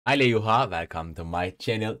Hello Yuha, welcome to my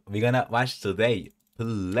channel. We're gonna watch today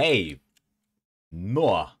PLAVE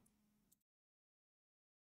Noah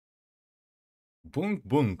Bung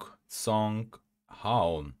Bung song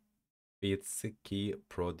HAON TEPKİ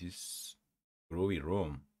produce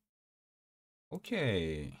GroovyRoom.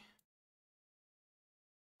 Okay,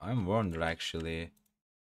 I'm wondering actually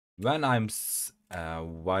when I'm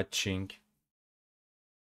watching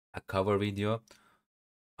a cover video,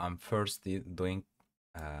 I'm first doing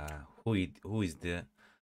who is the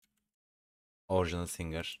original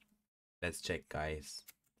singer. Let's check, guys,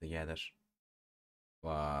 together.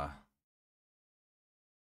 Wow,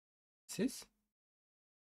 this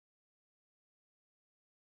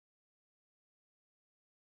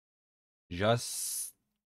just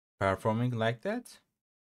performing like that?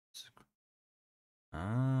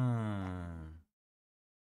 Ah,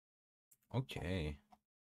 okay.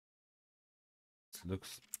 It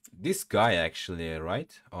looks this guy actually,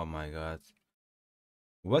 right? Oh my god.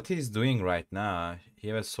 What he's doing right now? He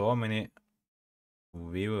has so many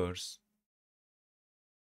viewers.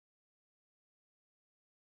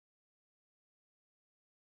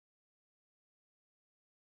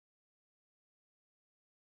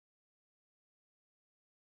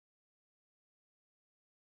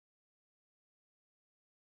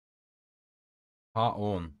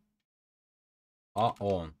 HAON.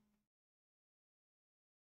 HAON.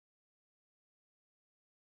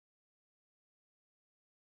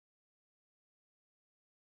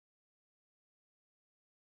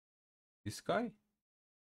 This guy?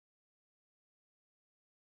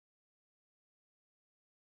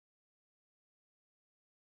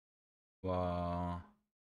 Wow.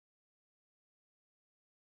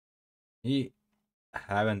 He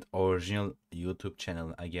have an original YouTube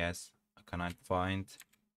channel, I guess. I cannot find.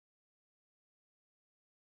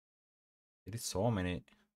 There is so many.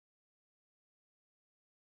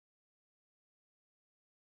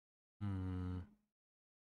 Hmm.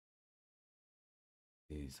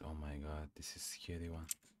 This, oh my god, this is scary one.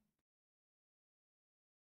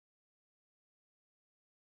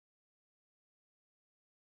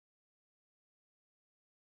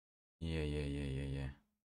 Yeah.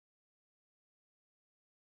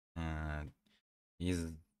 And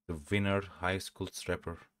he's the winner high school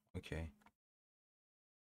strapper. Okay.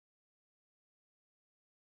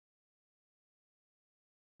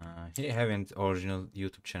 He haven't original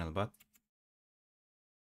YouTube channel, but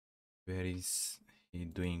where is he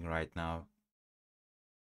doing right now?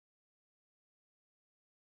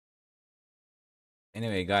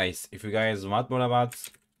 Anyway, guys, if you guys want more about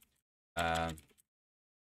uh,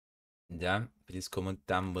 them, please comment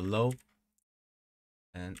down below,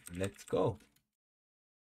 and let's go.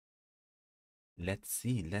 Let's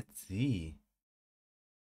see. Let's see.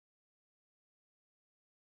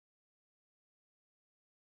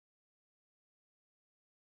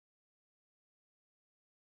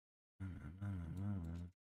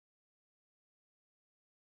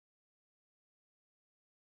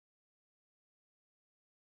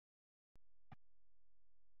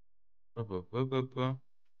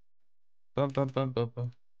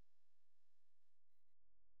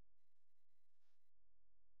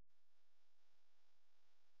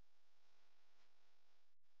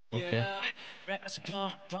 Okay.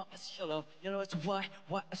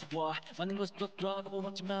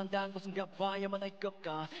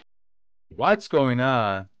 What's going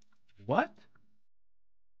on? What?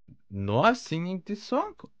 Noah singing this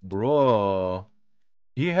song? Bro,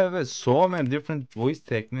 he have so many different voice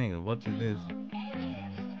techniques. What is this?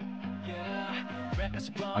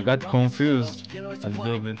 I got confused a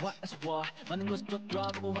little bit.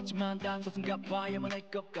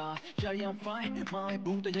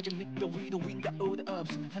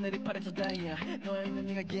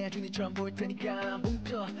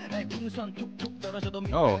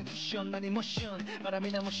 Oh.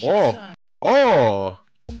 Oh. Oh.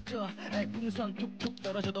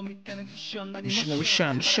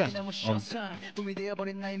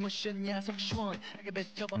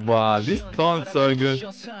 Wow, this sounds so good.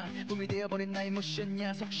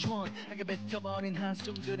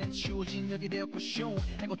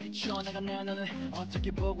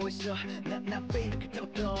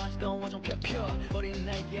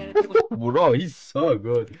 Bro, he's so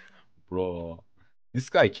good. Bro. This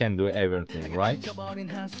guy can do everything, right?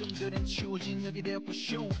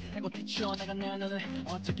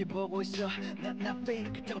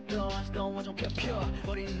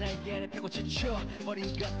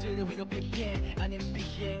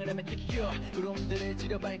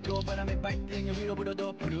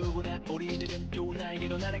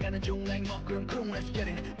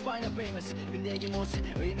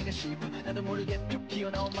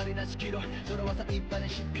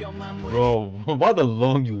 Bro, what a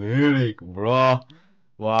long lyric, bro.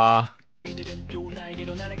 Wow.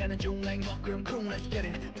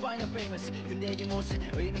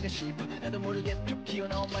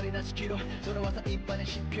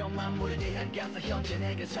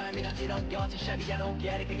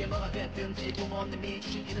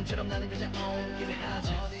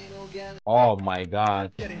 Oh my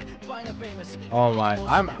god. Oh my,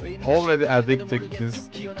 I'm already addicted to this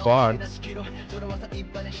part.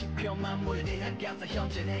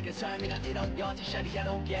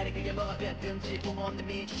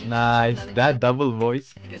 Nice, that double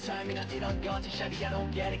voice.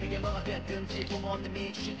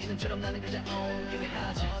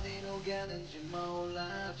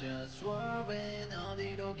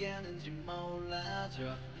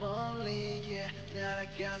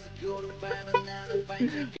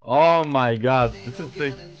 Oh my god, this is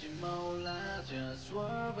the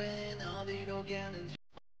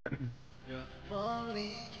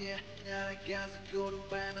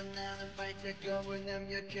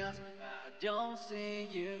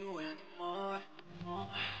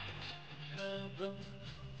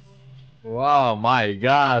wow, my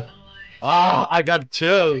god. Ah, I got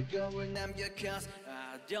chills.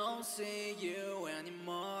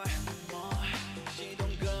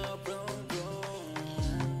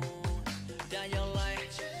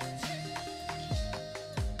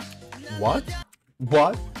 What?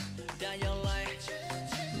 What?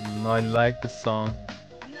 No, I like the song.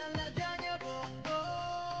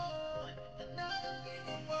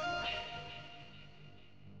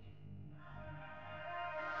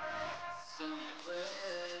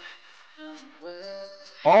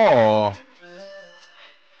 Oh.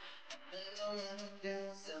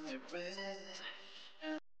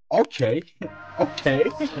 Okay. Okay.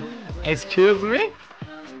 Excuse me?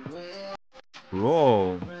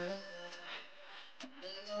 Bro.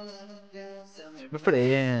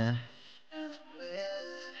 Yeah.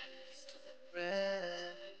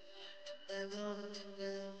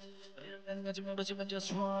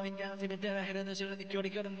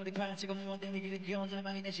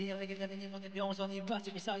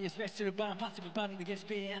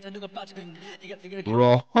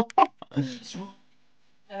 Bro.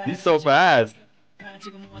 He's so fast.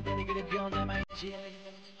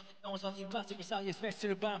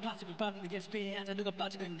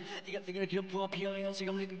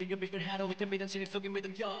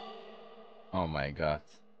 Oh my god.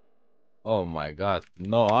 Oh my god.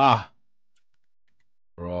 No, ah.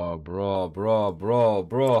 Bro.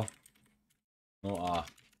 No, ah.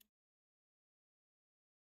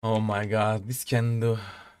 Oh my god. This can do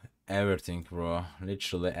everything, bro.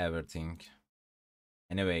 Literally everything.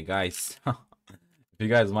 Anyway, guys. If you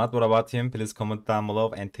guys want more about him, please comment down below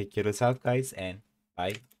and take care of yourself, guys. And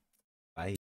bye. Bye.